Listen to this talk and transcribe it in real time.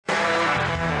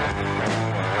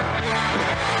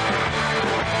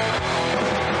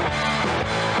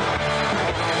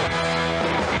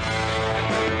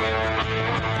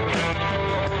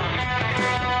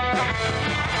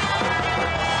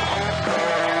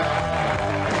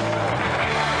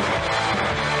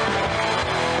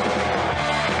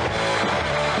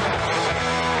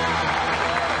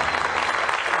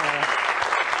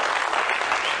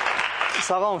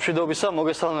მშვიდობისა,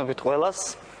 მოგესალმებით ყველას.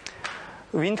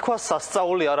 ვინ თქვა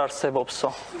სასწაული არ არსებობსო?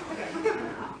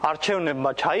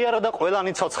 არჩევნებმა ჩაიარა და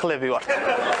ყველანი ცოცხლები ვართ.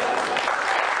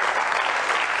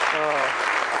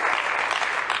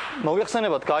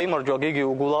 მოგეხსენებათ, გაიმარჯვა გიგი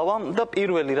უგულავამ და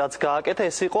პირველი რაც გააკეთა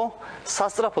ეს იყო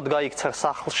სასწრაფოდ გაიქცა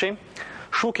სახლში,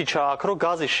 შუქი ჩააქრო,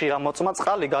 გაზი შეამოწმა,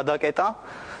 წყალი გადაკეტა,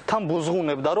 თან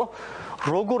ბუზღუნებდა, რომ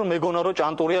როგორ მეგონა რომ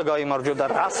ჭანტურია გაიმარჯვა და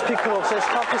რას ფიქრობს ეს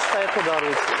ხალხი საერთოდ არ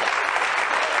ვიცი.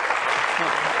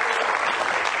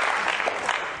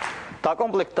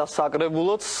 დაკომპლექტდა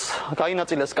საკრებულოც,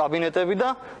 გაინაწილეს კაბინეტები და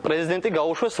პრეზიდენტი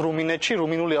გაუშვეს რუმინეთში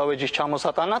რუმინული ავეჯის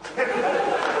ჩამოსატანად.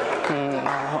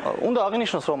 უნდა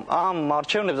აღინიშნოს, რომ ამ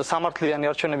არჩევნებზე სამართლიანი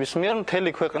არჩევნების მიერ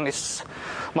მთელი ქვეყნის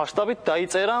მასშტაბით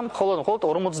დაიწერა მხოლოდ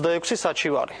 46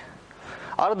 საჩივარი.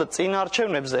 არა და წინა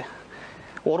არჩევნებზე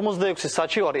 46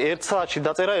 საჩივარი 1 საათში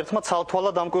დაწერა ერთმა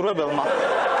ცალთვალა დამკვირვებელმა.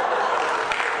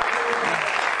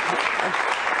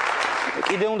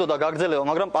 კიდე უნდა და გაგრძელება,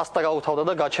 მაგრამ პასტა გაუთავდა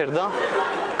და გაჩერდა.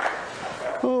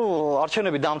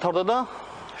 არჩევნები დამთავრდა და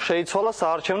შეიცვალა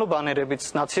საარჩევნო ბანერებიც.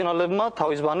 ნაციონალებმა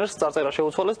თავის ბანერს წარწერა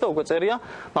შეუცვალეს და უკვე წერია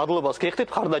მადლობას გიხდით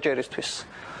მხარდაჭერისთვის.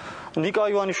 ნიკა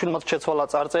ივანიშვილმაც შეცვალა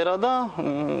წარწერა და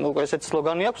უკვე ესეთი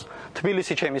სლოგანი აქვს: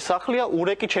 თბილისი ჩემი სახლია,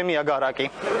 ურეკი ჩემი აგარაკი.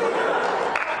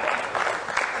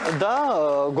 და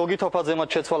გოგი თოფაძემაც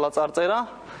შეცვალა წარწერა,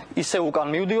 ისე უკან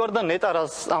მივდივარ და ნეტა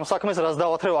ამ საქმეს რას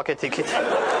დავათრევ აქეთ-იქით.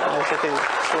 ესეთი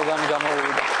სლოგანი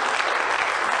გამოვიდა.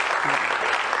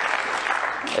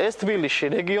 ეს თბილისში,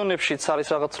 რეგიონებშიც არის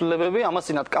რაღაც ცვლილებები, ამას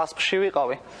წინათ კასპში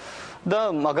ვიყავი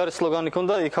და მაგარი სლოგანი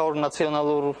ქონდა იქაურ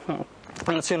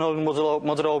ნაციონალური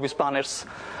მოძრაობის ბანერს.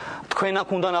 თქვენ აქ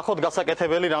უნდა ნახოთ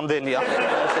გასაკეთებელი რამდენია.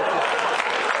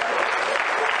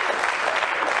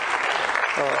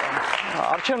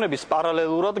 არჩევნების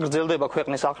პარალელურად გრძელდება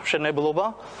ქვეყნის აღმშენებლობა.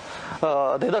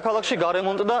 დედაქალაქში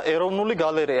გარემონტდა ეროვნული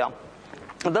გალერეა.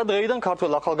 და დღეიდან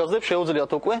ქართველ ახალგაზრდებს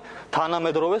შეუძლიათ უკვე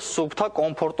თანამედროვე სუფთა,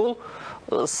 კომფორტულ,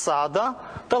 სადა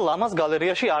და ლამაზ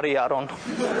გალერეაში არიარონ.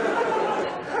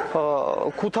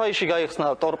 ქუთაისში გაიხსნა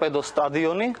ტორპედოს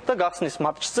სტადიონი და გახსნის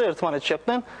მატჩზე ერთმანეთს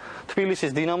შეხვდნენ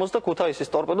თბილისის დინამოს და ქუთაისის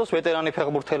ტორპედოს ვეტერანი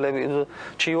ფეხბურთელები: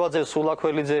 ჩივაძე,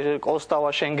 სულაქველიძე, კოსტავა,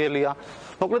 შენგელია.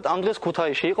 მოკლედ ამ დღეს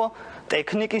ქუთაისში იყო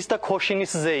ტექნიკის და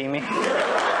ქოშინის ზეიმი.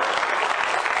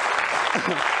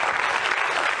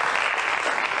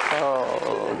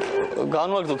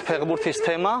 განვაგრძობთ ფეხბურთის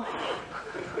თემა.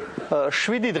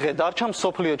 7 დღე დარჩა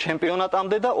მსოფლიო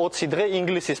ჩემპიონატამდე და 20 დღე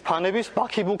ინგლისის ფანების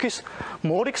ბაქიბუქის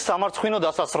მორიგ სამარცხვინო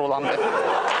დასასრულამდე.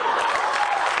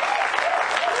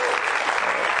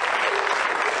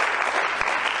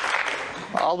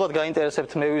 ალბათ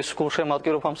გაინტერესებთ მე ვის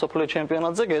გულშემატკივრობ ამ მსოფლიო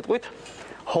ჩემპიონატზე, გეტყვით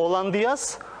ჰოლანდიას,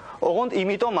 ოღონდ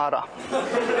იმიტომ არა.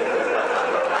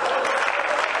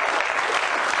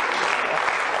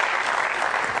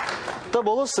 და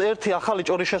ბოლოს ერთი ახალი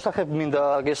ჭორის შესახებ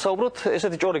მინდა გესაუბროთ.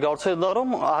 ესეთი ჭორი გავრცელდა, რომ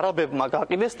არაბებმა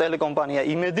გაყიდეს ტელეკომპანია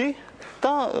იმედი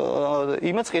და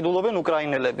იმედს ყიდულობენ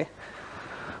უკრაინელები.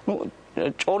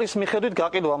 ჭორის მიხედვით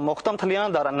გაყიდვა მოხდა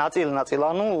მთლიანად არა, ნაწილ-ნაწილ.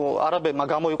 არაბებმა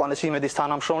გამოიყვანეს იმედის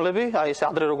თანამშრომლები, აი ეს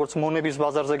ადრე როგორც მონების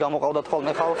ბაზარზე გამოყავდათ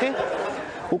ხოლმე ხალხი.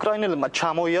 უკრაინელებმა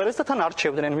ჩამოიარეს და თან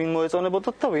არჩევდნენ, ვინ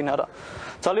მოეწონებოდათ და ვინ არა.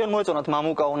 ძალიან მოეწონათ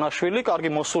მამუკა ონაშვილი, კარგი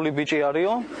მოსული ბიჭი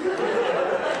არისო.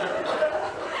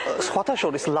 სხვათა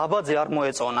შორის ლაბაძე არ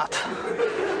მოეწონათ.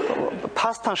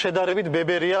 ფასთან შედარებით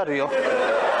ბებერი არისო.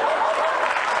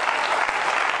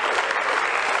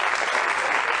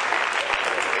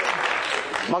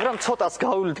 მაგრამ ცოტას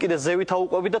გავივლით კიდე ზევით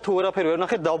აუყვებით და თუ ვერაფერი ვერ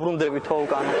ნახეთ დავბრუნდებით თო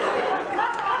უკანო.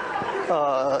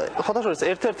 სხვათა შორის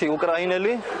ერთ-ერთი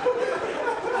უკრაინელი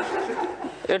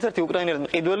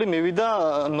მყიდველი მივიდა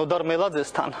ნოდარ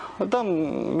მელაძესთან და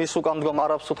მის უკან მდგომ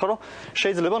არაბს უთხრა, რომ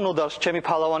შეიძლება ნოდარს ჩემი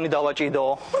ფალავანი დავაჭიდო.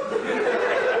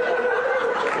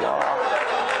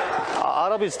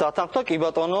 არაბიც დათანხმდა, კი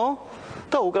ბატონო,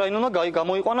 და უკრაინულმა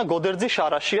გამოიყვანა გოდერძი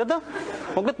შარაშია და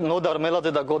მოკლედ ნოდარ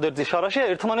მელაძე და გოდერძი შარაშია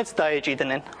ერთმანეთს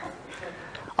დაეჭიდნენ.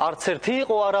 არც ერთი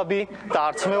იყო არაბი და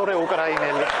არც მეორე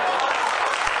უკრაინელი.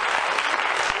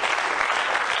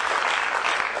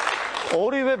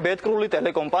 ორივე ბეთკრული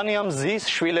ტელეკომპანია მზის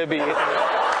შვილები იყო.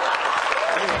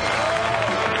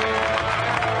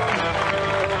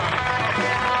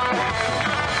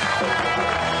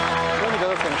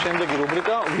 შემდეგი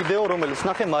რუბრიკა ვიდეო, რომელიც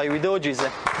ნახე მაი ვიდეო ჯიზე.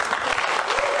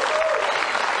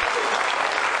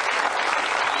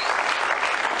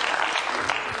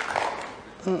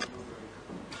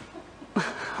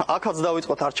 აქაც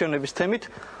დავიწყოთ არჩევნების თემით.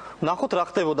 ნახოთ რა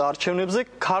ხდებოდა არჩევნებზე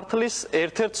ქართლის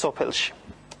ერთ-ერთ სოფელში.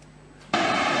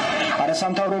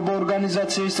 არასამთავრობო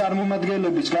ორგანიზაციის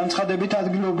წარმომადგენლების განცხადებით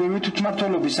ადგილობრივი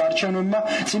თვითმმართველობის არჩევნებმა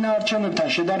წინა არჩევნებთან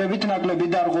შედარებით ნაკლები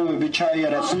დარღვევები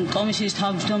ჩაიარა. კომისიის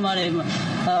თავმჯდომარემ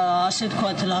ასე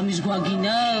თქვათ ლამის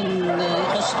გვაგინა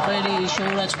იყოს ყველი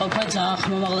შეურაცხყოფა ძალიან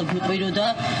ხმამაღლა გვიყვიროდა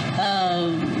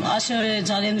ასევე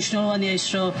ძალიან მნიშვნელოვანია ის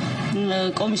რომ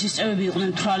კომისიის წევრები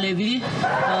იყვნენ მთვრალები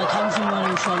თავმჯდომარე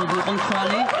უშუალოდ იყო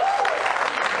მთვრალი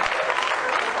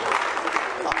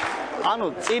ანუ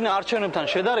წინა არჩევნებთან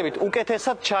შედარებით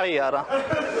უკეთესად ჩაიარა.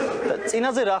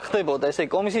 წინაზე რა ხდებოდა? ესე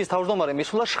კომისიის თავმჯდომარე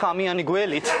მისულა შხამიანი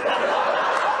გველით.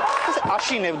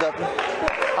 აშინებდა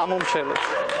ამომრჩევლებს.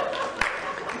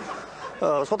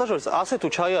 სხვათაშორის ასე თუ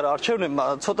ჩაიარა არჩევნებმა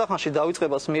ცოტა ხანში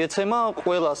დავიწყებას მიეცემა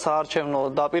ყველა საარჩევნო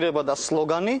დაპირება და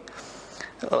სლოგანი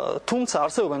თუმცა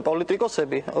არსებობენ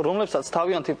პოლიტიკოსები რომლებსაც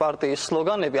თავიანთი პარტიის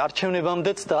სლოგანები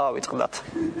არჩევნებამდეც დაავიწყდათ.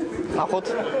 ნახოთ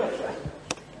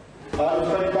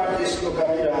პარტიის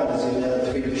სლოგანი რა არის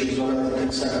თბილისში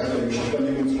ზოგადად საქართველოში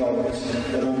თქვენი მოძრაობის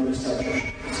ეროვნული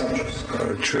საბჭოს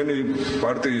ჩვენი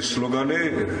პარტიის სლოგანი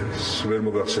ვერ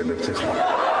მოგახსენებთ ახლა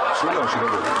სლოგანში რა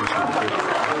არის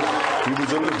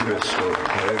ვიბრძოლებ დღეს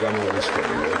რა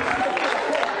გამოგვისწორია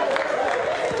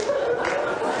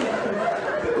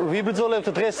ვიბრძოლებთ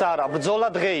დღეს არა ბრძოლა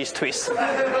დღეისთვის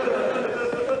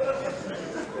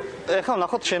ეხლა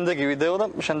ნახოთ შემდეგი ვიდეო და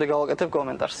შემდეგ გავაკეთებ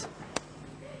კომენტარს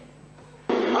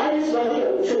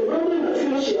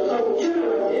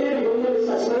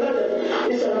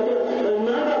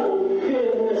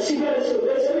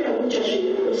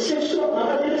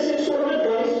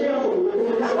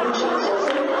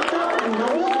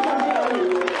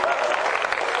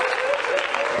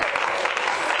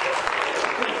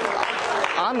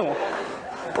ანუ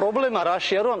პრობლემა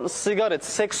რაშია რომ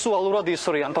სიგარეტს სექსუალურად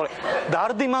ისვრიან თორე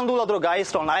დარდიმანდულად რომ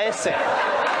გაისრონ აი ესე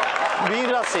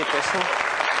ვირას იწეს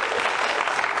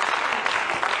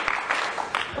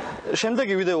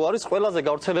შემდეგი ვიდეო არის ყველაზე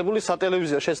გავრცელებული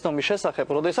სატელევიზიო შეცდომის შესახებ,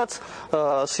 როდესაც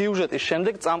სიუჟეტის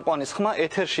შემდეგ წამყვანის ხმა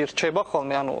ეთერში რჩება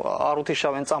ხოლმე, ანუ არ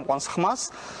უთიშავენ წამყვანს ხმას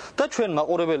და ჩვენ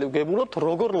მაყურებელი ვგებულობთ,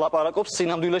 როგორ ლაპარაკობს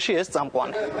სინამდვილეში ეს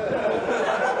წამყვანი.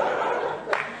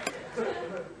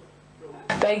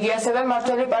 და იგი ასევე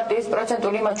მმართველი პარტიის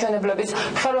პროცენტული მაჩვენებლების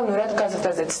ხელოვნურად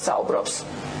გაზრდაზეც საუბრობს.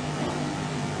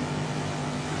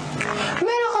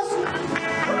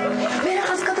 მე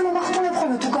რაღაც გადმომახტუნებ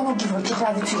ხოლმე თუ გამოგივართ ახლა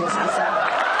ვიცი ეს ისა.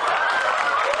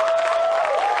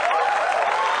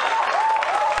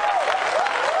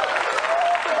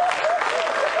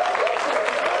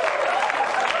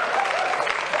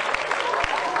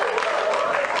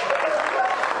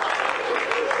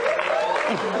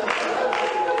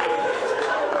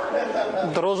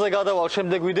 დროზე გადავალ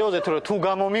შემდეგ ვიდეოზე თუ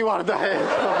გამომივარდა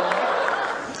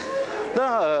და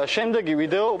შემდეგი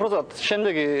ვიდეო, უბრალოდ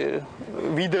შემდეგი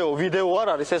ვიდეო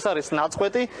არ არის, ეს არის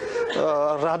ნაწყვეტი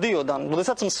რადიოდან,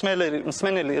 როდესაც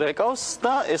მსმენელი რეკავს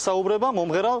და ესაუბრება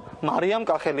მომღერალ მარიამ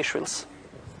კახელიშვილს.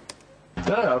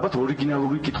 და ალბათ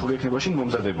ორიგინალური კითხვა გექნებაში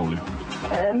მომზადებული.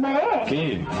 მე? კი.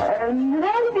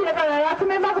 რა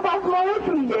მე მაგბავს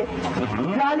მოიწმინე.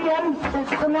 ძალიან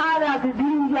წყნარად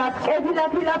დინჯად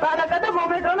კედილად ლაპარაკა და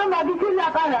მომეწონა მაგითი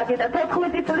ლაპარაკი და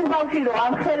 14 წლის ბავშვი რო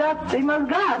ამხელა იმას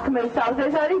გაართმევს თავს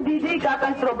ეს არის დიდი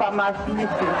კატასტროფა მას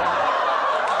მისთვის.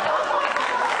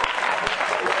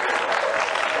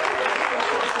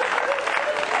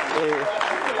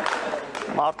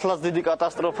 მართლაც დიდი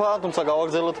კატასტროფა, თუმცა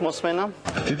გავაგზავნოთ მოსმენა.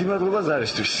 დიდი მადლობა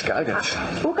ზარისთვის, კარგად.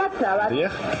 უკაცრავად.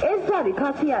 ეს ზარი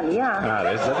ფასიანია? არა,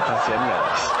 ეს ზარი ფასიანი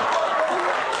არის.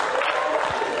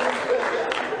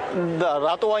 და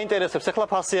რატო აინტერესებს ახლა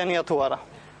ფასიანია თუ არა?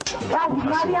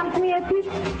 მარიამს მიეცით?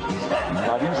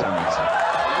 მარიამს ამიცა.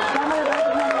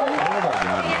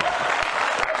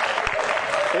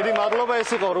 დიდი მადლობა, ეს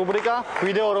იყო რუბრიკა,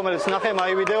 ვიდეო რომელიც ნახე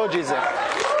მაი ვიდეო ჯიზე.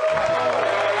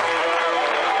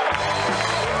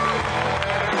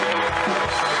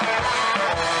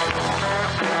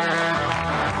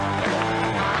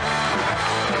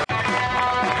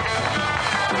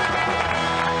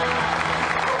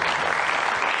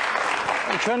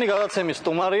 ჩვენი გადაცემის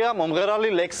სტუმარია მომღერალი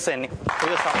ლექსენი.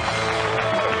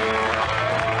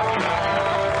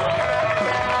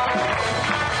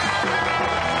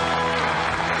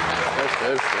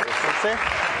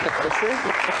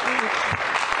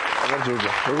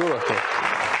 როგორ ახლა?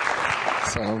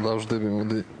 სამ დავждები,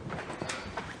 მოდი.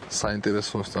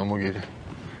 საინტერესოა წამოგირი.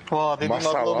 ვა, დიდი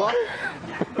მადლობა.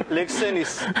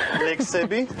 ლექსენის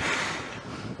ლექსები.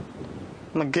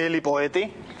 მგელი პოეტი,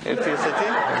 ერთი ესეთი.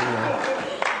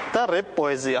 და რეპ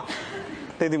პოეზია.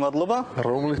 დიდი მადლობა.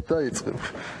 რომლით დაიწყებ?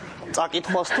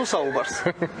 წაკითხვას თუ საუბარს?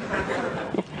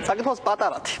 წაკითხვას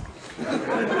პატარათი.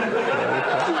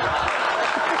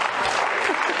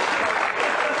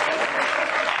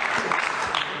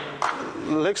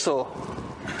 ლექსო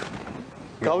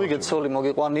გავიგეთ სოლი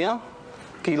მოგიყვანია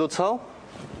გილოცავ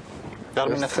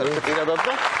დარმინახეთ პირადად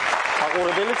და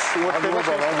აყურებელიც უერთდება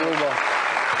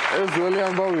ეს ძველი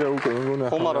ამბავია უკვე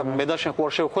მეგონა ხომ არა მე და შენ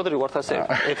ხوار შევხვედრი ვართ ასე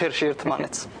ეთერში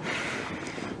ერთმანეთს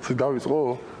ცი დავიწყო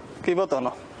კი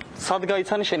ბატონო სად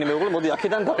გაიცანი შენი მეუღლე მოდი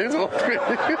აქედან დავიწყო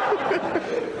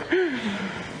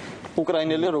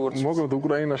უკრაინელია როგორც მოგოდ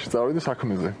უკრაინაში წავედი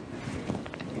საქმეზე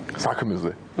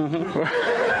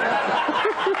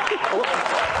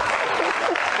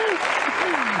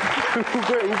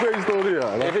უკვე ისტორია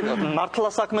რა მართლა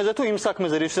საქმეზე თუ იმ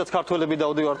საქმეზე რისთვისაც ქართველები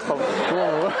დავდივართ ხოლმე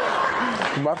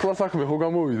მართლა საქმე ხო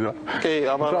გამოვიდა კი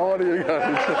აბა დავარი ეგ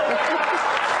არის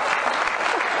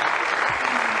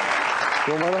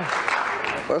რომარა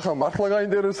ახლა მართლა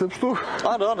გაინტერესებს თუ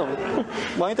არა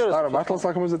მაინტერესებს არა მართლა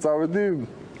საქმეზე წავედი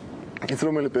ის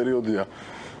რომელი პერიოდია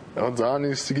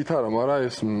ძალიან ისიგით არა მაგრამ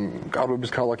ეს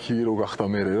კარვების ქალაქი რო გახდა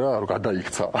მე რა რო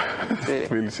გადაიქცა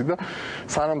თბილისი და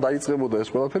სანამ დაიწყებოდა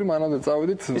ეს ყველაფერი მანამდე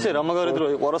წავედით ისე რა მაგარი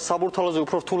დრო იყო რა საბურთალოზე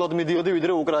უფრო რთულად მიდიოდი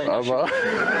ვიდრე უკრაინაში აბა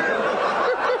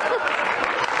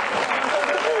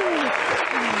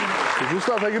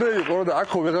ზუსტად ეგრე იყო და აქ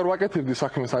ხო ვეღარ ვაკეთებდი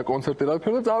საქმეს აი კონცერტი რა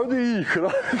ფერდა წავედი იქ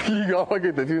რა იქ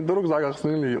გავაკეთეთ იმიტომ რომ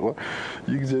ზაგახსნილი იყო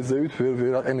იქ ზევით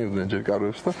ვერ აყენებდნენ ჯერ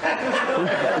კარვებს და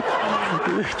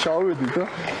იქ ჩავედი და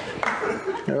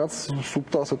რაღაც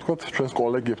სუპტა ასე ვთქვათ ჩვენს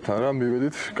კოლეგებთან რა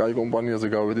მივედით კაი კომპანიაზე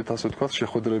გავედით ასე ვთქვათ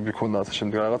შეხვედრები ქონდა ასე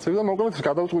შემდეგ რაღაცები და მოკლედ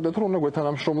გადავწყვიტეთ რომ უნდა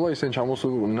გვეთანამშრომლა ისინი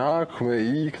ჩამოსულიყო ნაკ მე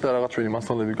იქ და რაღაც ჩვენი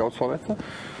მასალები გავცვალეთ და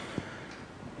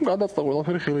გადაწყდა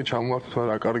ყველაფერი ხელი ჩამოვარდით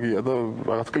რა კარგია და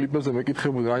რაღაც კლიპებზე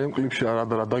მეკითხებოდი აი ამ კლიპში რა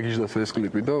დაგიჟდათ ეს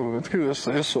კლიპი და მეთქი ეს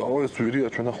ძვირია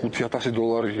ჩვენთან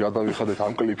 $5,000 გადავიხადეთ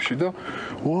ამ კლიპში და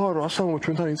ვა რასამო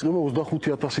ჩვენთან იწყება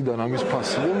 25,000-დან ამის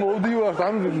ფასი და მოდივართ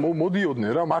ამ მოდიოდნენ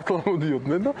რა მართლა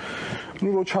მოდიოდნენ და ნუ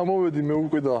რო ჩამოვედი მე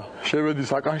უკვე და შევედი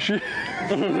საკანში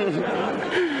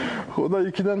ხო და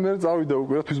იქიდან მე წავიდა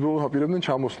უკვე რა თვისბოლოს აპირებდნენ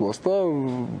ჩამოსვლას და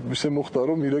ისე მოხდა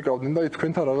რომ მირეკავდნენ და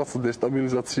თქვენთან რაღაც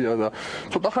დესტაბილიზაცია და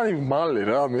ცოტა ხანი მალე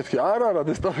რა მეთქი არა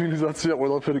დესტაბილიზაცია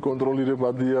ყველაფერი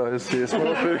კონტროლირებადია ეს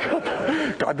ყველაფერი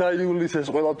გადაიulis ეს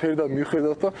ყველაფერი და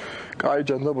მიხედავთ და კაი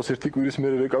ჯანდაბოს ერთი კვირის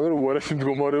მერე რეკავე რომ უარესი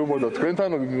მდგომარეობა და თქვენთან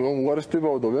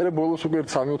უარესდებაო და მე ბოლოს უკვე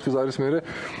 3-4 ზარის მერე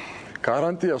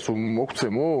გარანტიას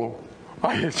მოგცემო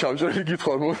აი ეს ჩავჭრილი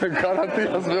კითხვა მოდი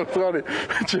გარანტიას ვერ ვთქვარი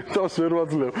ჩემთავს ვერ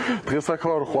ვაძლევ დღეს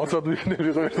ახლა რომ ხვალსად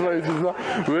ვიქნები ღერსა იცის და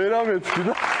ვერ ამეთქი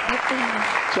და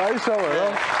ჩაიშალა რა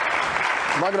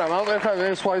მაგრამ ახლა მე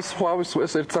სხვა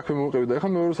ეს ერთ საქმე მოვყევი და ახლა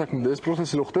მეორე საქმე და ეს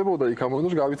პროცესი რო ხდებოდა იქ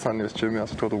ამოდოს გავიცანი ეს ჩემი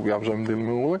ასე თქვა უკვე ამჟამინდელი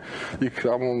მეუღლე იქ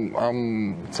ამ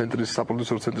ცენტრის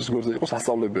საპროდიუსერო ცენტრის გვერდზე იყო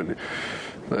სასწავლებელი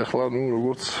და ახლა ნუ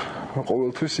როგორც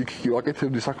ყოველთვის იქ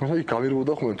ვაკეთებდი საქმეს და იქ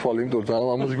გამირბოდა ხოლმე თვალი იმიტომ რომ ძალიან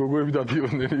ლამაზი გოგოები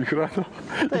დადიოდნენ იქ რა და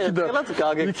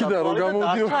იქიდან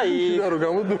რომ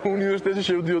გამოდიო უნივერსიტეტში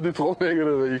შევდიოდით ხოლმე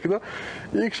ეგრევე იქ და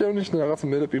იქ შევნიშნე რაღაც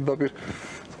მე პირდაპირ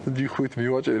დიხვით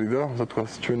მივაჭერი და ასე თქვა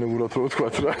ჩვენებურად რო თქვა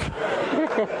რა.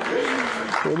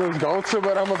 და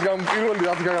გაოცება რამაც პირველი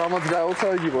რამაც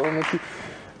გაოცება იგი იყო რომ მეთი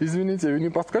Извините, вы не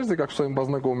подскажете, как с вами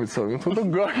познакомиться? Ну,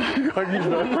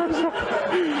 გაგიჟდა.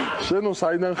 შენო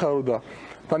საიდან ხარო და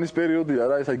თან ის პერიოდია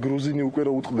რა, ეს აი გრუზინი უკვე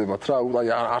რო უტყდებათ რა, აი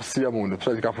არსია მომნებს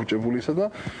რა, გაფუჭებულისა და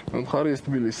მხარი ეს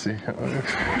თბილისი.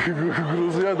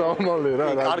 გრუზია დამალე რა.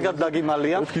 კარგად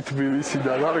დაგიმალია. მეთქი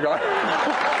თბილისიდან რა.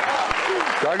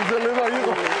 გაგზელება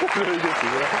იყო. ეგეთი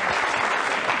რა.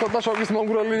 ხოდა შოვის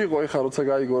მონგრელი იყო, ეხა როცა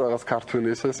გაიგო რაღაც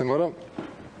ქართველი ესე, მაგრამ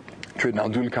ჩვენ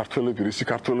ნამდვილი ქართველები, რისი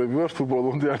ქართველები ვართ, თუ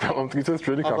ბოლომდე არ დავამტკიცეთ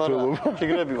ჩვენი ქართველობა.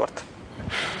 შეგრები ვართ.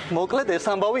 მოკლედ ეს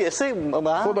ამბავი ესე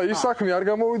ხო და ის საქმე არ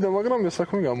გამოვიდა, მაგრამ ეს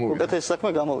საქმე გამოვიდა. უკეთ ეს საქმე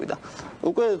გამოვიდა.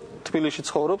 უკვე თბილისში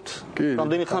ცხოვრობთ?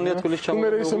 რამდენი ხანია თბილისში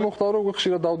ჩამოვიდა? მე ისე მოხდა რომ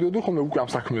ხშირად დავდიოდი ხოლმე უკვე ამ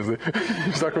საქმეზე.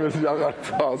 საქმეზე აღარ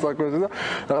საქმეზე და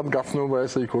რაღაც გაცნობა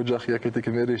ესე იქ ოჯახი აქეთ-იქ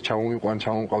მე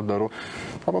ჩამომყავდა რომ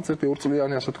თამაც ერთი 2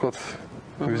 წლიანი ასე თქვა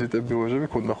ვიზიტები ვაჟები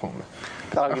ქონდა ხოლმე.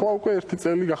 ახლა უკვე 1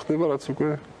 წელი გახდება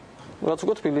რაც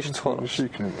უკვე თბილისში ცხოვრობს.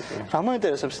 რა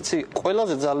მაინტერესებს, იცი,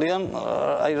 ყველაზე ძალიან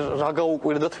აი რა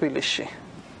გაუკვირდა თბილისში.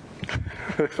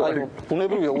 აი,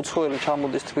 ბუნებრივია უცხოელი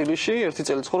ჩამოდის თბილისში, 1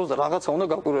 წელი ცხოვრობს და რაღაცა უნდა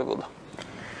გაკვირვებოდა.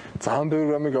 ძალიან ბევრი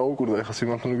რამე გაუკვირდა, ეხლა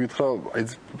სიმართლე გითხრა, აი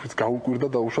გაუკვირდა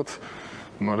და უშოთ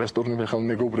რესტორნები ხალ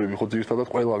მეგობრები ხო ძირითადად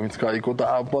ყველა ვინც გაიგო და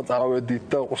აბა წავედით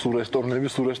და სულ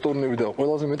რესტორნები და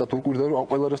ყველაზე მეტად უკვირდა რომ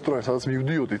ყველა რესტორანი სადაც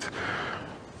მივდიოდით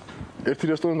ერთი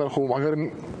რესტორნიდან ხო მაგარი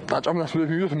დაჭამნას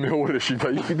მივიდოთ მეორეში და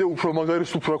იქ კიდე უფრო მაგარი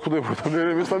სუფრა ხდებოდა მე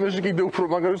მესამეში კიდე უფრო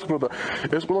მაგარი სუფრა და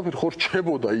ეს ყველაფერი ხო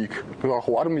რჩებოდა იქ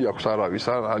ხო არ მიაქვს არავის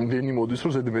ამდენი მოდის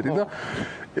რომ ზედმეტი და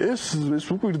ეს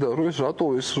უკვირდა რომ ეს რატო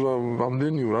ეს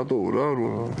რამდენიო რატო რა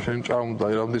რომ შენ ჭამდა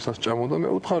აი რამდენსაც ჭამოდა მე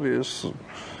უთხარი ეს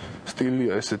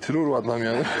სტილია ესეთი რომ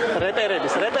ადამიანი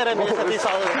რეპერების ესეთი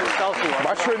სალსუა.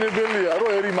 მაჩვენებელია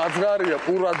რომ ერი მაძღარია,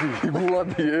 პურადი,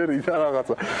 გულადი ერი და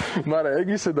რაღაცა. მაგრამ ეგ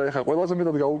ისე და ეხა ყველაზე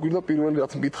მეტად გაუკვირდა პირველი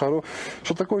რაც მკითხა რომ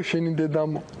ცოტა კოი შენი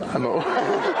დედამ ანუ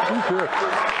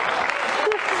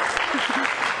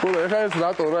ხო ეხა ეს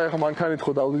რატო რა ეხა მანქანით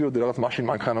ხო დავდიოდი რაღაც მაშინ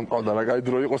მანქანა მყავდა რა კაი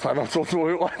დრო იყო სანამ ცოლს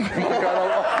მოიყვანდი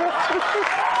მანქანა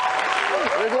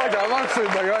ეგლა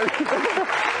გამახსენდა კაი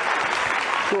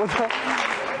ხოდა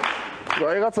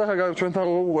რაიღაც ახლა ჩვენთან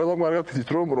ყველა მაგათ იცით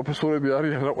რომ პროფესორები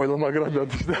არიან რა ყველა მაგრად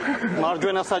დადის და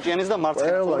მარჯვენა საჭიანის და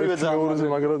მარცხენა ორივე ძაღლზე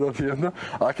მაგრად დადიან და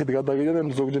აქეთ გადაგიდიან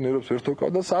ზოგჯერ ნერვებს ვერ თოკავ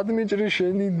და სად მიჭრი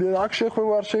შენი აქ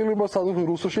შეხვევა არ შეიძლება სადღაც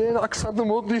რუსო შენ აქ სად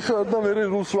მოდიხარ და მე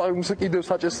რუსო ამისა კიდევ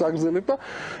საჭეს საგზელებ და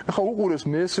ახლა უყურეს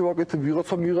მე ესე ვაკეთებ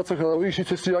ვიღაცა ისიც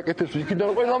ესე აკეთებს იქიდან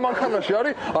ყველა მანქანაში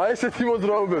არის აი ესეთი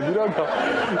მოძრაობები რა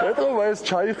ეტყობა ეს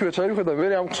ჩაიხვია და მე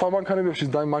ამ სხვა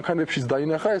მანქანებშიც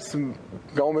დაინახა ეს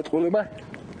გაუმეტყველება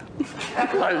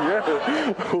აი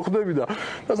ხდები და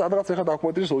სადღაც ახლა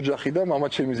დაკვეთრის ოჯახი და მამა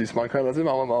ჩემი ზის მანქანაზე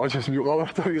მამა ჩემს მიყავარ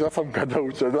და ვიღაცამ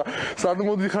გადაუჭა და სად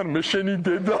მოდიხარ მე შენი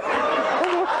დედა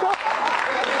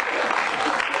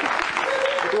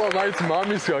თუ მაიც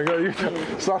მამისგან გაიგე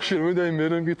სახში მე და მე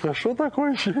მეკითხა შო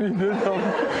такое შენი დედა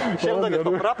შემდეგ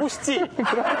ეთქო პრაპუსცი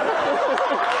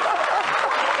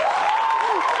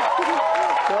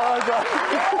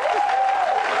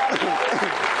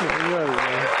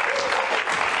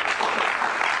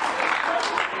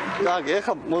კარგი,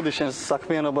 ეხლა მოდი შენ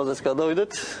საქმიანობაზეც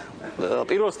გადავიდეთ.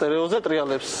 პირველ სტერეოზე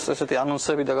ტრიალებს ესეთი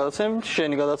ანონსები და გადაცემები,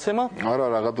 შენი გადაცემა. არა,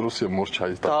 რაღაც რუსია მორჩა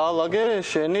ის და. დაალაგე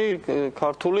შენი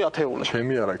ქართული ათეული.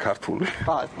 ჩემი არა ქართული.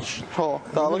 ხო,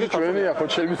 დაალაგე ქართული. ჩვენია ხო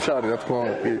ჩემიც არის, რა თქმა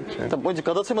უნდა, კი. და მოდი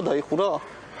გადაცემა დაიხურა?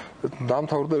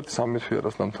 დამთავრდა ერთი 3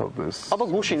 თვეას დამთავრდა ეს. აბა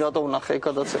გუშინ რატო ვნახე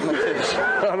გადაცემა თემში?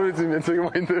 არ ვიცი, მეც ეგ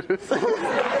მაინტერესებს.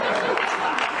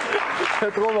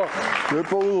 ეთქობა,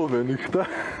 მეპოულობენ იქ და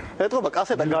ეთქობა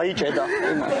კასეტა გაიჭედა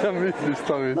მიდის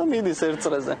თავი და მიდის ერთ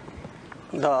წრეზე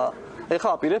და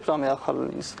ეხლა აპირებ რამე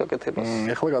ახალის გაკეთებას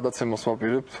ეხლა გადაცემას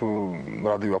ვაპირებ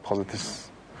რადიო აფხაზეთის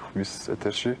ხმის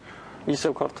ეთერში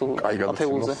ისევ ქართულ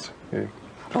ათეულზე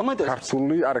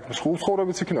ქართული არა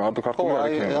ცხოვრებიც იქნება არტო ქართული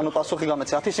არ იქნება ანუ პასუხი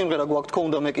გამეცე 10 სიმღერა გვაქვს თქო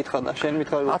უნდა მეკითხა და შენ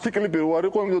მითხარი 10 კლიპი რო არ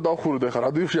იყო იმიტომ დავხურე ეხლა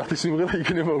რადიოში 10 სიმღერა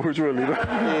იქნება უჭველი რა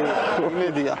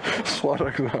მედია სხვა რა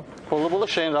გზა ბოლო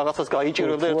შენ რაღაცას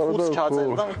გაიჭირებდა ერთ ხუთს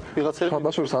ჩაწერდა და ვიღაცები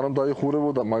ხანდაშორის არამ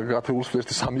დაიხურებოდა მაგ ათეულს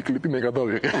ერთი 3 კლიპი მე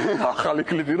გადავიღე ახალი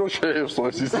კლიპი რო შეევსო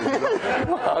ეს ის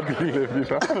ადგილები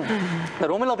რა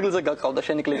რომელ ადგილზე გაკავდა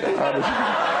შენი კლიპი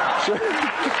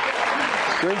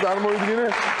შენ წარმოიდგინე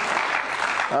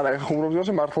არა,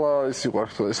 ხუმრობზე მართლა ის იყო,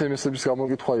 SMS-ების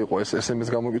გამოკითხვა იყო, ეს SMS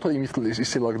გამოკითხვა იმით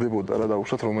ისე ლაგდებოდა რა და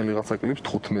უშოთ რომელიღაცა კლიპს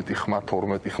 15 ხმა,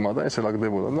 12 ხმა და ესე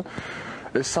ლაგდებოდა და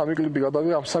ეს 3 კლიპი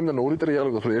გადავიღე ამ 3-დან 2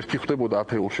 ტრიალებდა, რომ ერთი ხდებოდა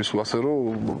ათეულში სულ ასე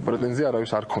რომ პრეტენზია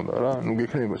არავის არ ქონდა რა. ნუ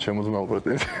გექნება შემოძმაო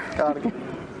პრეტენზია. კარგი.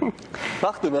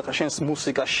 რა ხდება ახლა შენს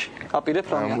მუსიკაში? აპირებ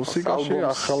რამე? მუსიკაში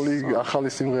ახალი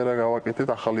სიმღერა გავაკეთეთ,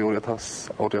 ახალი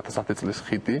 2010 წლის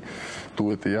ჰიტი,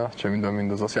 დუეტია, ჩემი და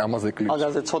მინდოზასი, ამაზე კლიპი.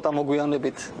 მაგაზე ცოტა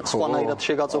მოგვიანებით სხვანაირად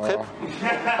შეგაწუხებ.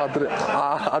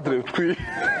 ადრე ვთქვი.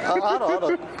 არა,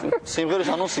 სიმღერის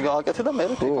ანონსი გააკეთე და მე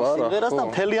სიმღერას და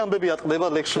მთელი ამბები ატყდება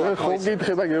ლექსში. ხო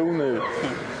გითხე და გეუნები.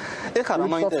 ეხლა რა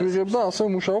მაინტერესებს? ვიღებ და ასე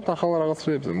მუშაობთ ახალ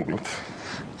რაღაცებზე მოკლედ.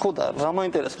 ხო და რა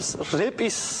მაინტერესებს?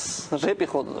 რეპი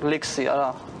ხო ლექსია რა.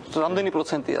 რამდენი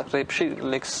პროცენტია რეპში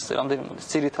ლექსი, რამდენი მოდის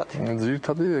ძირითადი?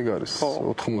 ძირითადი ეგ არის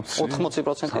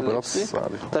 80% ლექსი.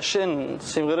 და შენ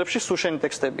სიმღერებში სულ შენი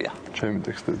ტექსტებია. ჩემი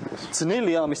ტექსტებია.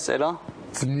 ძნელია ამის წერა?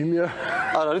 ძნელია.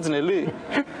 არ არის ძნელი?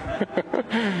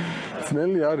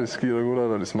 ძნელი არის კი როგორ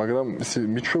არ არის, მაგრამ ისე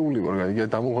მიჩვეული ვარ, იგი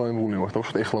დამოღავებული ვარ და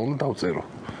უშუალოდ ეხლა უნდა დავწერო.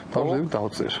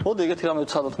 დავწერ. მოდი ეგეთი რამე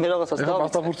ვცადოთ, მე რაღაცას დავწერ. ეხლა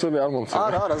პასტაფურცელი არ მომწერ.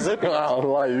 არა, ზეპი.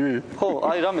 ლაივი. ხო,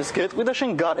 აი რამეს გეტყვი და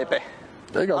შენ გარეპე.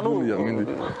 ეგ ადვილია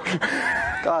მინდი.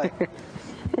 კაი.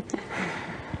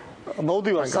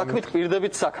 მოვდივარ საქმით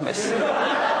პირდებით საქმეს.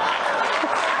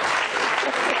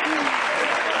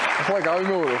 ახლა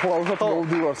გავიმეორო, ხო აუცილებლად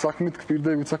მოვდივარ საქმით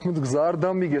პირდებით საქმით გზარ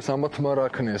დამიგეს ამათ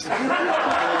მარაქნეს.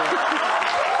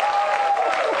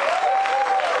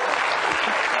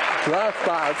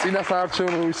 რა წინა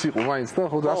საარჩევნო ის იყო მაინც და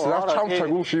ხო და რა ჩამჩა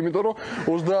გულში იმიტომ რომ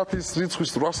 30-ის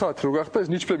რიცხვის 8 საათი რო გახდა ეს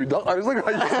ნიჩბები დაყარეს და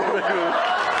გაიგო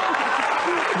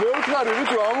მე ვთქარი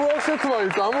ვიტყვი ამოვასეთ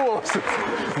მაინც ამოვასეთ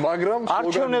მაგრამ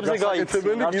არჩევნებზე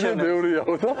გაიცემელი კიდე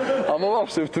მეორიაო და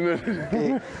ამოვასებთ მე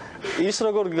ის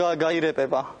როგორ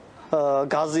გაირეპება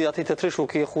გაზიათი თეთრი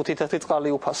შუქი 5 თეთრი წყალი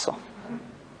უფასო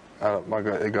არა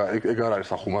მაგა ეგ არ არის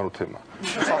სახუმარო თემა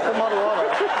სახუმარო არა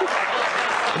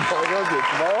მაგაზე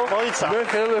მოიცა მე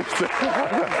ხელებს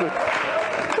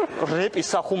რეპის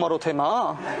სახუმარო თემაა?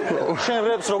 შენ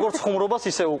რეპს როგორც ხუმრობას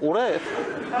ისე უყურებ?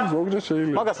 ზოგჯერ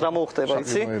შეიძლება. მაგას რა მოხდება,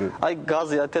 იცი? აი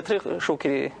გაზია თეთრი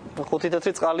შუქი, ხუთი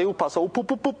თეთრი წყალი უფასო,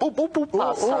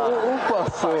 უფასო.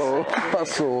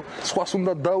 უფასო. სხვას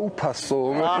უნდა დაუფასო.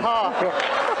 აჰა.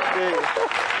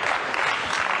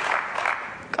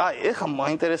 აი, ეხა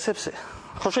მაინტერესებს.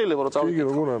 ხო შეიძლება რომ წავიდე. იგი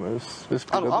როგორ არა ეს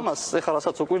ანუ ამას ეხლა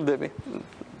რასაც უკვირდები,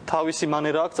 თავისი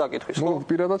მანერა აქვს წაკითხვის, ხო? ნუ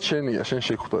პირადად შენია, შენ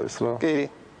შეხვდა ეს რა. კი.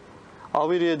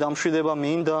 ავირიე დამშვიდება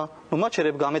მინდა, ნუ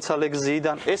მაჩერებ გამეცალე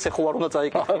გზიდან, ესე ხო არ უნდა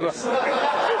წაიკითხოს.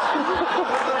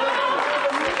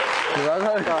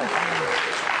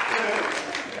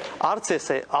 არც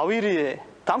ესე, ავირიე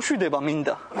დამშვიდება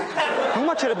მინდა. ნუ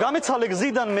მაჩერებ გამეცალე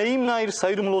გზიდან მე იმნაირ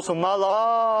საირმლოს მალა.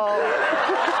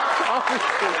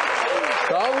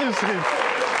 დავისხი.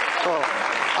 ხო.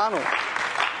 ანუ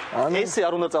ესე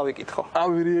არ უნდა წავიკითხო.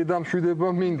 ავირიე დამშვიდება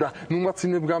მინდა, ნუ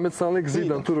მაცინებ გამეცალე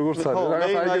გზიდან თუ როგორც არის.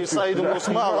 რაღაც აი საიდუმლოს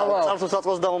მალა,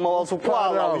 წარსულსაწყოს დამომავალს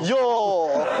უკვალავ. იო!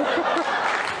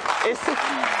 ეს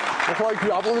ხო აი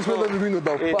აპლოდისმენტები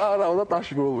გვინდა პარავ და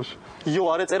ტაში გოლოში. იო,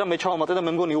 არ ეწერა მე ჩავამატე და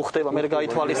მე მგონი უხდება, მე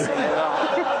გაითვალისწინე რა.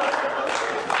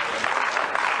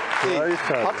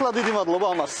 მართლა დიდი მადლობა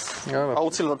ამას.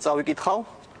 აუცილებლად წავიკითხავ.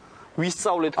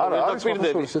 ვისწავლეთ რა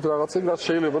დაგვირდები. ისეთ რაღაცები რაც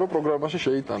შეიძლება რომ პროგრამაში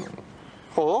შეიტანენ.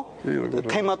 ხო?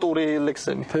 თემატური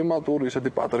ლექსები. თემატური, ისეთი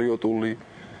პატრიოტული.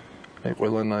 აი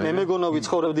ყველანაირი. მე მეგონა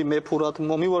ვიცხოვრებდი მეფურად,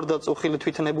 მომივარდა წუხილი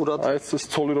თვითნებურად. აი ეს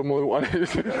ცოლი რომ მოიყვანე.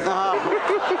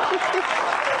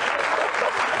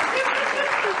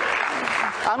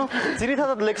 ანუ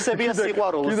ძირითადად ლექსებია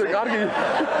სიყვარულზე.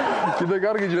 კიდე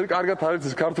კარგი ჯერ კარგად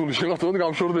არის ეს ქართული შეღავთოთ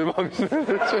გამშორდება ამის.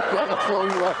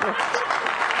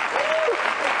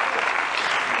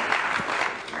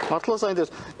 მართლა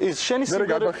საინტერესო. ის შენი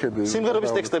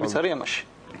სიმღერების ტექსტებიც არის ამაში?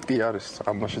 კი არის,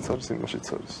 ამაშიც არის, იმაშიც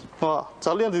არის.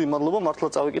 ძალიან დიდი მადლობა, მართლა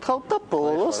წავიკითხავ და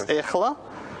ბოლოს ეხლა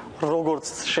როგორც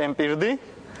შენ პირდი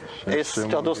ეს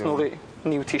ჯადოსნური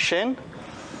ნივთი შენ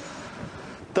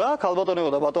და ქალბატონებო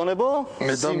და ბატონებო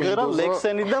სიმღერა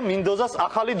ლექსენი და მინდოზას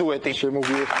ახალი დუეტი.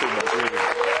 შემოგვიერთდება.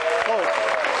 ხო.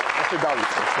 ასე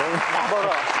დავიწყოთ, ხო?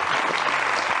 აბარა.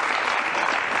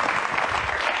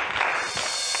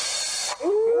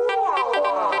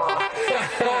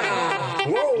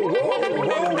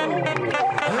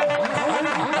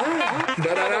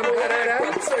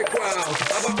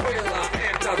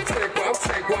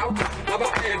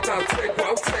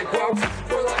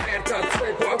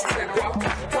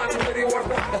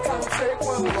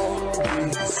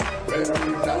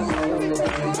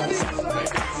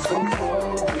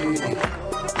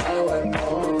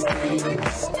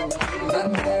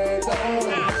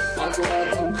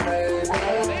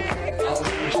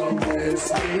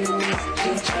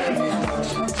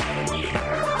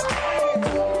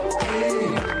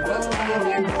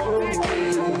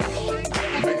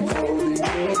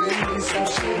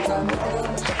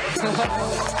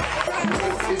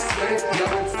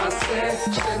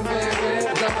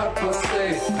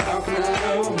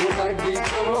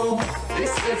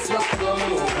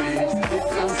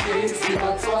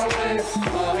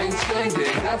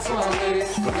 That's why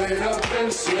we're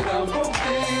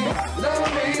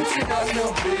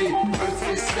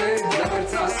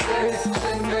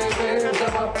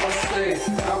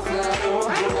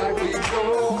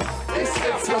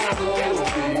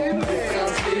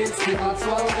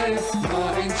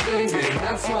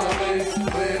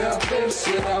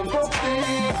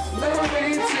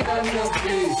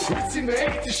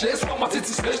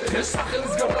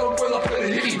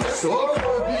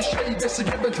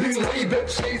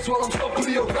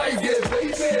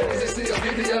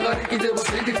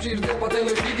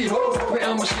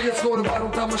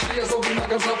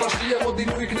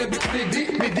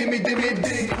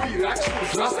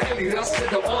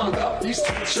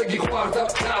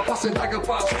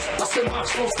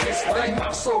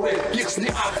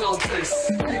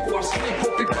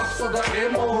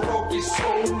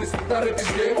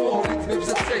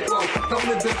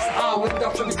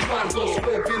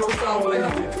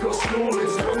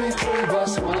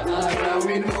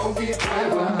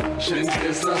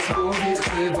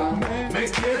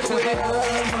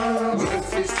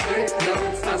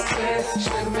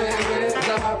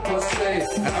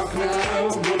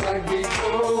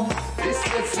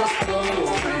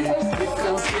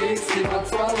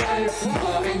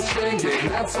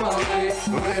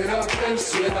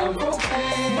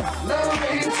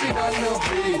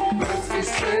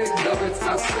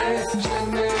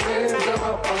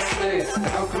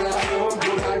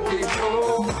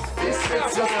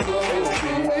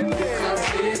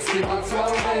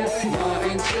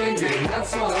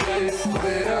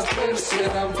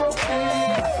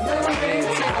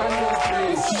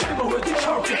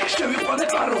შევიყვანე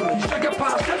პაროლი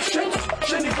შეგაფართებ შენს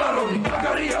შენი პაროლი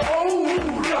მაგარია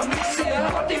რა მისია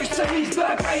პატივისცემის და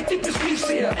კაი ტიპის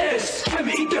მისია ეს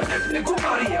ჩემი ინტერნეტ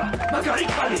მეგობარია მაგარი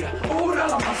ხალია ორ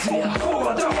ალამაზია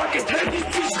ხოა და ვაკეთებ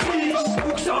ისთვის ხის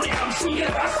უქსავნი ამ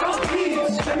სიმღერას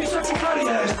ხალხის ჩემი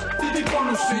საჩუქარია ეს დიდი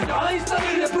ბონუსი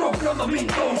დაინსტალირე პროგრამა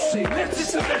Windowsი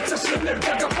მერცის მერცესლერ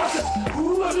გაგაფასე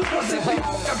უაჟუ ფასები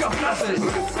გაგაფასე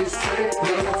ისე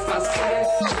დავაფასე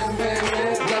შემბერე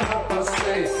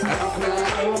დავაფასე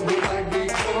აკნაო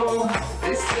ბუდაგიკო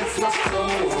ეს la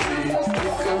story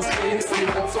Transcritti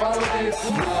nazionali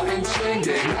ma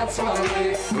vincente nazionali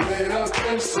vero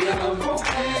che siamo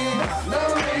qui da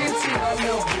inizi a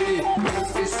mio qui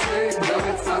questi sei da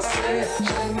mezza sei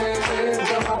ce ne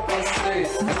vedo ma passei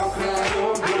ma claro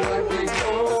dove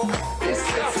dico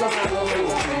questa è la story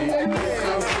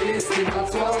Transcritti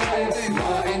nazionali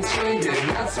ma vincente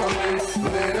nazionali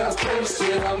vero che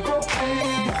siamo qui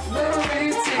da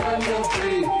inizi a mio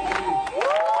qui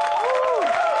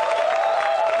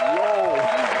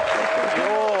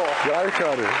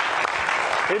Aikare.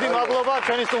 Დიდი მადლობა,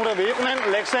 ჩვენი სტუმრები იყვნენ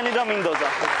ლექსენი და მინდოზა.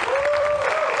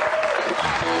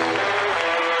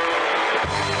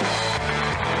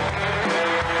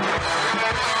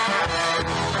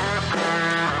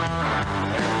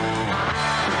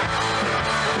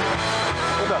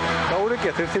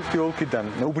 დაურეკიათ ერთ-ერთი ოლქიდან,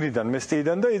 უბნიდან,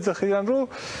 მესტიიდან და იძახიან, რომ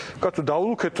კაცო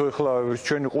დაულუქეთო ეხლა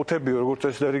ჩვენი ყუთები როგორც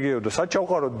წესი და რიგიო და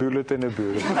საჩავყაროთ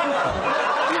ბიულეტენებიო.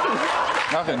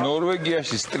 ნახე,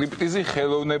 ნორვეგიაში სტრიპტიზი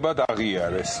ხელოვნებად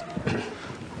აღიარეს.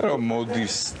 რომ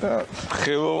მოდის და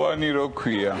ხელოვანი რო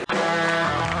ქვია.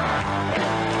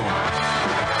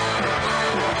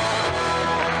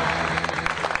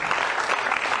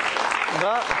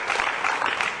 და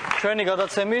ჩვენი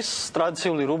გადაცემის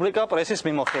ტრადიციული რუბრიკა პრესის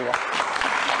მიმოხილვა.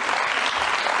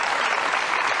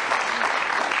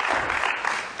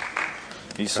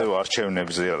 ისევ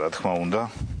არჩევნებზეა, რა თქმა უნდა.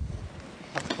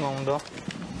 რა თქმა უნდა.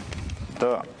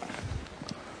 და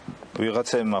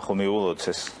ვიღაცებმა ხო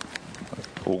მიულოცეს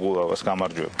უგულავას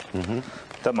გამარჯვება.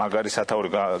 და მაგარი სათაური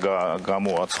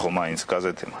გამოაცხო მაინც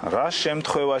გაზეთებმა. რა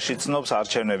შემთხვევაში ცნობს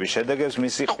არჩევნების შედეგებს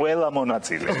მისი ყველა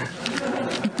მონაწილე.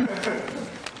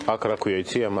 აქ რა ქვია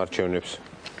იცი ამ არჩევნებს?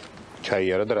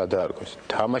 ჩაიარა და რა დაარქვეს?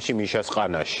 თამაში მიშას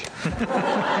ყანაში.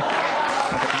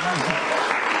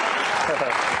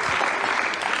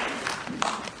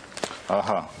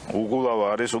 აჰა, უგულავა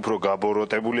არის უფრო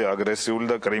გაბოროტებული,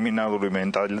 აგრესიული და კრიმინალური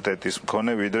მენტალიტეტის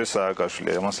მქონე ვიდრე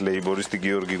სააკაშვილი. ამას ლეიბორისტი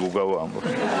გიორგი გუგავა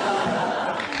ამბობს.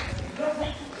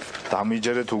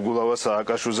 დამიჯერეთ უგულავა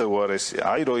სააკაშვილზე უარესია.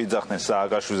 აი რო იძახდნენ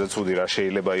სააკაშვილზე ცუდი რა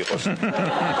შეიძლება იყოს.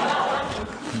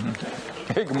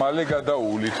 ეგ მალე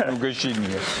გადაულით, ნუ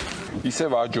გეშინია.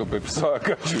 ისევ აჯობებს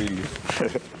სააკაშვილი.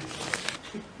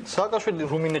 სააკაშვილი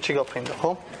რუმინეთში გაფრინდა,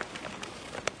 ხო?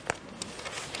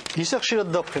 ისე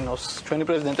ხშირად დაფრინავს ჩვენი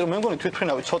პრეზიდენტი, რომ მე მგონი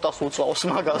თვითფრინავი ცოტას უწვავს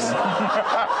მაგას.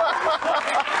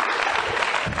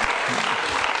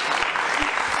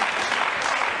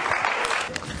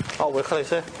 აუ, ეხლა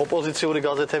ისე ოპოზიციური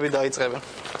გაზეთები დაიწყებენ.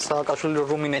 სააკაშვილი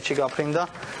რუმინეთში გაფრინდა,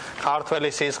 ქართველი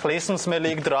სისხლის მსმელი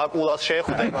იქ დრაკულას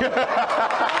შეხვდება.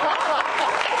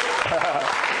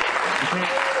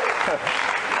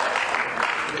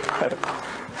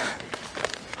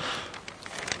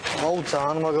 აუ,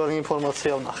 ძალიან მაგარი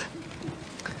ინფორმაცია ვნახე.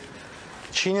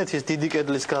 ჩინეთის დიდი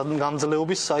კედლის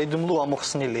გამძლეობის საიდუმლო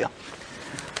ამოხსნილია.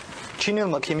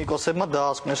 ჩინელმა ქიმიკოსებმა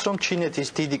დაასკვნეს, რომ ჩინეთის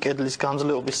დიდი კედლის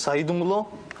გამძლეობის საიდუმლო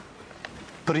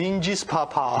ბრინჯის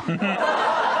ფაფაა.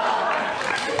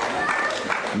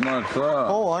 მართლა?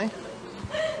 ო, აი.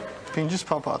 ბრინჯის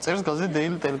ფაფაა, წერს გაზეთ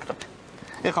Daily Telegraph.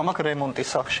 ეხლა მაგ რემონტის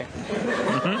სახში.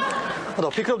 და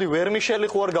ფიქრობდი ვერმიშელი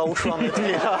ხო არ გაუშვა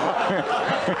მეთქი რა.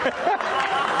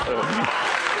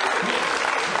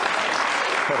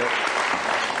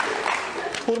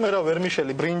 თურმე რა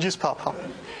ვერმიშელი ბრინჯის ფაფა.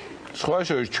 სხვა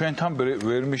შორის ჩვენთან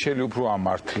ვერმიშელი უფრო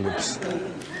ამართლებს.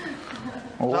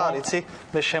 რა იცი,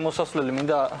 მე შემოსასვლელი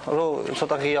მინდა რომ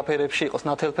ცოტა ღია ფერებში იყოს,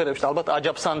 ნათელ ფერებში, ალბათ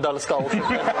აჯაბსანდალს გაუშვებ.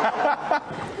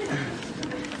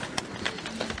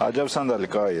 აჯაბსანდალი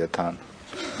კაია თან.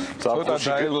 ცოტა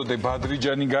დაელოდე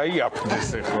ბადრიჯანი გაიაფდეს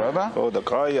ახლა რა? ხო და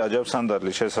კაი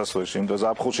აჯაბსანდალი შესასვლელში, იმიტომ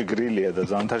ზაფხულში გრილია და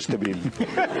ზამთარში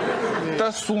და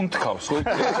სუნთქავს ხო?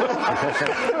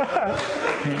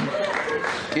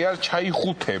 კი არ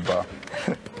ჩაიხუთება.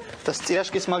 და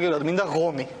სტიაშკის მაგერად მინდა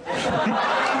ღომი.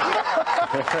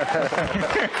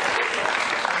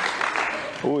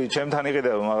 უი, ჩემთან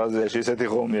იყიდება მაღაზიაში ესეთი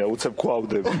ღომია, უცებ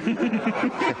გვავდება.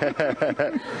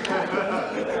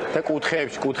 და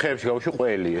კუთხეებში გავუშვი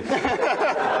ყველი.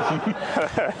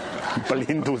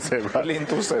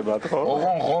 პლინტუსებად, ხო?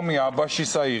 ოღონ ღომი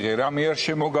აბაშის აიღე, რა მე არ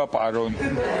შემოგაპარონ.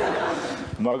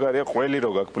 მაგარია ყველი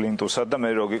რო გაქვს პლინტუსად და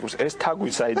მე რო გიყვს ეს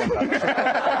თაგვი საიდან გაქვს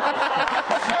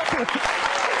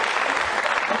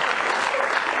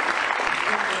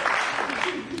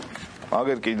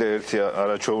აგერ კიდე ერთი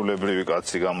არაჩვეულებრივი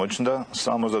კაცი გამოჩნდა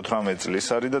 78 წლის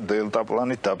არის და დელტა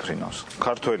პლანით დაფრინავს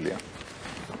ქართველია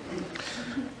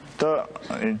და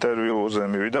ინტერვიუზე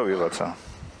მივიდა ვიღაცა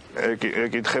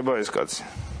ეკითხება ეს კაცი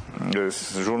ეს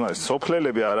ჟურნალისტი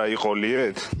სოფლელები არა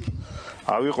იყოლიეთ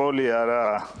ავიყოლი არა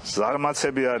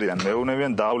ზარმაცები არიან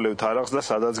მეუნებიან დავლევთ არახს და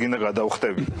სადაც გინდა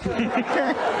გადავხტები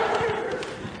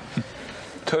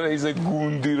თორე ისე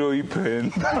გუნდი რო იფენ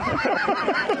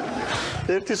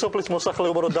ერთი სოფლის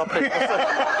მოსახლეობა რო დაფრინავს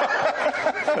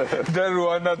და რო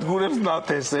ანადგურებს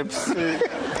ნათესებს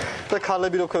და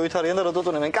ქალები რო ქვევით არიან და რო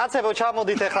დაწუნებენ კაცებო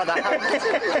ჩამოდით ეხლა და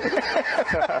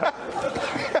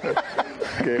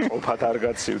გეყოფათ არ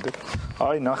გაცივდეთ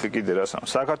აი ნახე კიდე რა სამ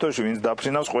საქართველოში ვინც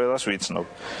დაფრინავს ყველას ვიცნობ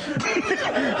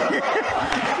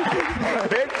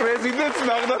მე პრეზიდენტს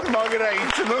ნახდათ მაგრა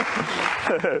იცნობ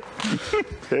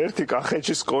ერთი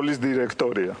კახეთში სკოლის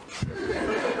დირექტორია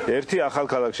ერთი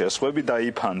ახალქალაქშია სხვები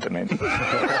დაიფანტნენ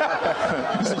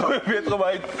სხვები ეთქვა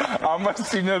აი ამას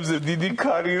წინებზე დიდი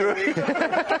ქარი რო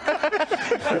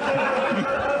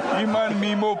იმან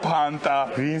მიმოფანტა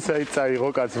ვინც აი წაიღო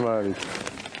კაცმა არის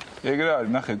ეგრე არის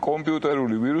ნახე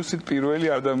კომპიუტერული ვირუსით პირველი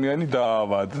ადამიანი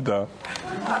დაავადდა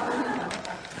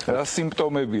რა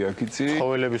სიმპტომები აქვს იცი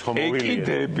ცხოველების ხომ მოვილია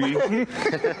ეკიდები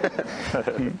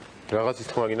რაღაცის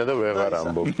თქმა გინდა და ვეღარ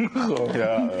ამბობ ხო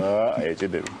რა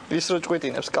ეჭედები ის რო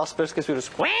ჭკვიტინებს კასპერსკის ვირუსი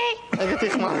ეგეთი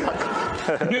ხმა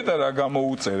ნეტა რა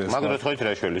გამოუწერეს მაგრამ ხო იცი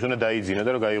რა შველის უნდა დაიძინა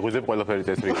და რომ გაიღვიძებ ყველაფერი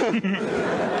ტესტრი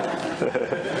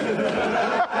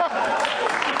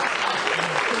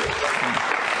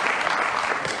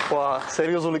ვა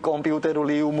სერიოზული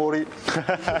კომპიუტერული იუმორი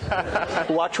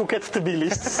ვაჩუკეთ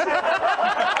თბილისს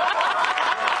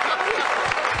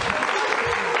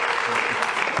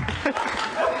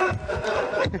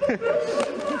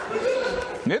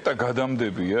ნეტა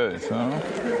გადამდებია ეს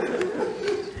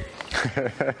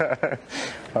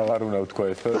აღარ უნდა ვთქვა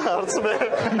ეს არც მე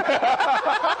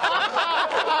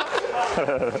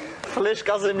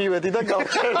ფლეშკაზე მივედი და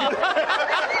გავჩერდი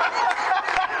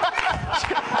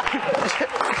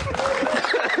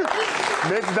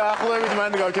მეც დაახლოებით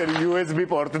მანდ გავჩერი USB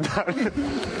პორტიდან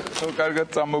ხო კარგად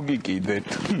წამოგიკიდეთ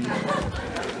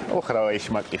ოხრა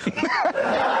ეშმაკი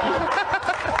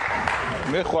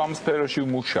მე ხო ამ სფეროში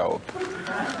ვმუშაობ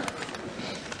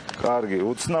კარგი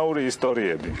უცნაური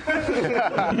ისტორიები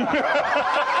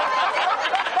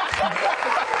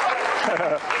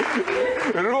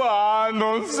რა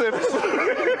ნონსენს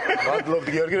მადლობთ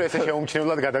გიორგი რომ ესე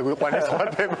შეუმჩნევლად გადაგვიყვანეს სხვა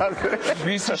თემაზე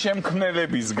ვისი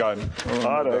შემქმნელებისგან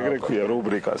არა ეგრე ქვია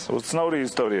რუბრიკას უცნაური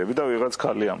ისტორიები და ვიღაც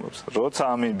ხალი ამბობს როცა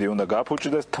ამინდი უნდა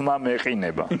გაფუჭდეს თმა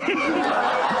მეყინება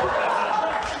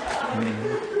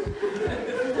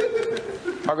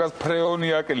მაგას ფრეონი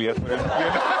აკლიათ მე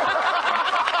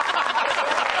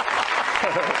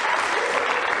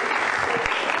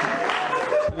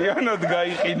იანად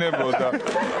გაიყინებოდა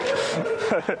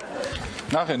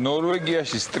ნახე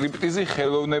ნორვეგიაში სტრიპტიზი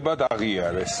ხელოვნებად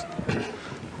აღიარეს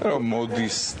რომ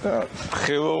მოდის და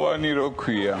ხელოვანი რო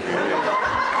ქვია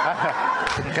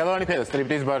ხელოვანი ფედა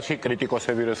სტრიპტიზ ბარში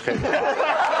კრიტიკოსები როს ხელი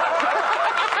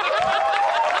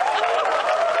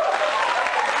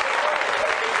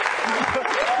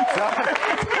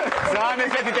ძალიან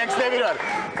ესეთი ტექსტები რა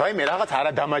რაიმე რაღაც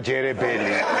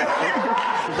არადამაჯერებელი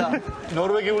და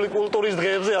ნორვეგიული კულტურის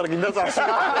დღეებზე არ გინდა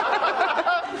წასვლა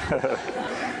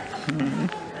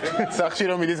სახში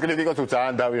რომ მიდის კრიტიკოსს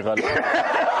ძალიან დავიღალე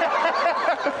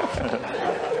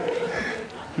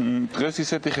დღეს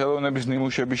ისეთი ხელოვნების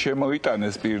ნიმუშები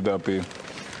შემოიტანეს პირდაპირ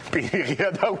პირიღია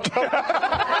დავჭა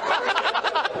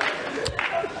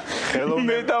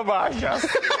მე და ვაშას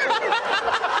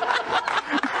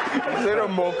ზე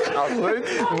რომ მოგწავთ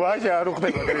ვაშა არ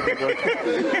უხდება კრიტიკოსს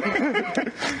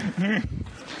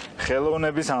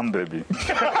ხელოვნების ამბები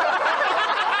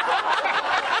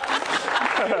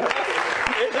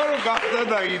ეხლა რომ გახდა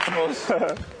დაიწყოს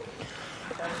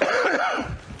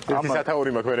ეს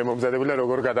სათაური მაქვს მე მომზადებული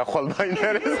როგორ გადახვალ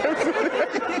მაინტერესებს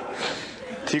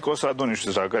თიკოს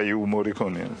ადონიშვილს რა კაი იუმორი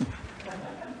ქონია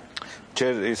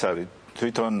ჯერ ის არის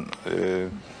თვითონ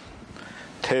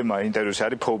თემა ინტერვიუში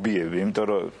არის ფობიები იმიტომ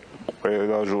რომ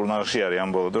ყველა ჟურნალში არის ამ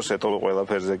ბოლო დროს ეტოლო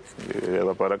ყველაფერზე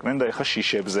ელაპარაკნენ და ეხა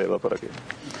შიშებზე ელაპარაკენ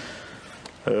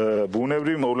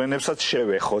ბუნებრივ მოვლენებსაც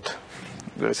შევეხოთ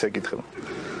ეს ეკითხება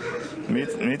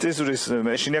მიწისძვრის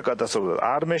მეშინია კატასტროფა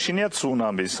არ მეშინია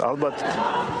ცუნამის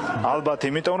ალბათ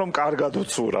იმიტომ რომ კარგად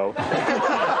უცურავ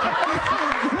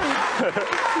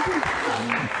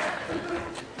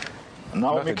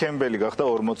ნაომი კემბელი გახდა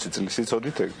 40 წლის,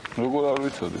 იცოდით ეგ? როგორ არ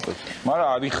ვიცოდით? მაგრამ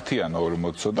არ იხთიან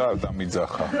 40-ო და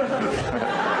დამიძახა.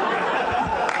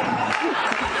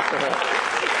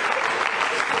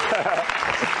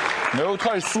 მე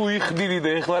ვთქვი სულ იხდიდი და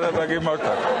ეხლა რა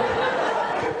დაგემართა.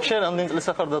 შენ რამდენი წლის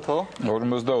ახარ დათო?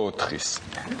 44-ის.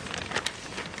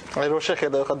 აი რო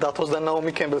შეხედა ხა დათოს და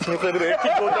ნაომი კემბელს მიხედი რომ ერთი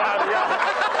გოდა არიან.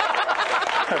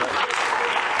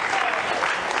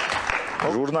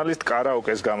 ჟურნალისტ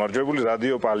კარაოკეს გამარჯვებული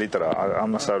რადიო პალიტრა,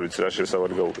 ამას არ ვიცი რა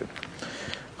შესავალი გაუკეთა.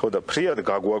 ხო და ფრიად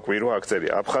გაგვაკვირვა აქ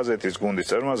წერია აფხაზეთის გუნდის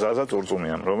წევრმა ზაზა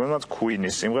წურწუმიამ, რომელმაც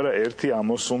ქუინის სიმღერა ერთი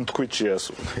ამოსუმ თქვით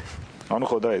შეასრულა. ანუ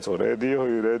ხო დაიწყო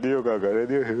რედიო გაგა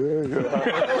რედიო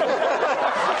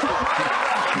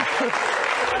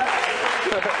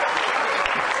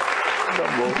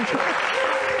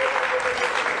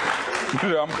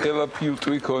რამხელა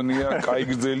ფილტვი ქონია, კაი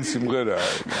გრძელი სიმღერაა.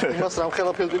 იმას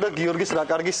რამხელა ფილტვი და გიორგის რა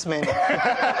კარგი სმენა.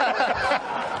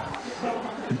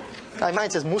 აი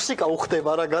მაინც ეს მუსიკა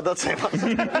უხდება რა გადაცემა.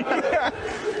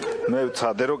 მე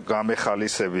ვცადე რომ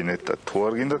გამეხალისებინეთ და თუ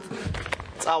არ გინდა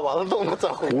წავალ და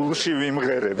მოწახო. გულში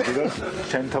ვიმღერებდი და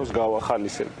ჩემ თავს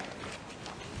გავახალისებდი.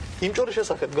 იმ ჭორის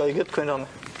შესახებ გაიგეთ თქვენ რამე?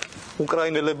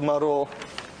 უკრაინელებმა რომ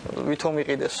ვითომ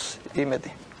იყიდეს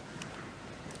იმედი.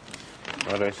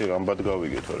 არა ესე რამბად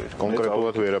გავიგეთ ორი.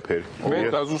 კონკრეტულად ვერაფერი. მე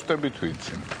დაზუსტებით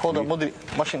ვიცი. ხო და მოდი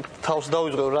მაშინ თავს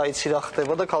დავიძღვე რა იცი რა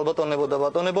ხდება და ქალბატონებო და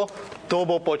ბატონებო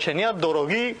დობო პოჩენია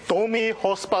დოროგი დომი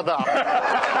ჰოსპადა.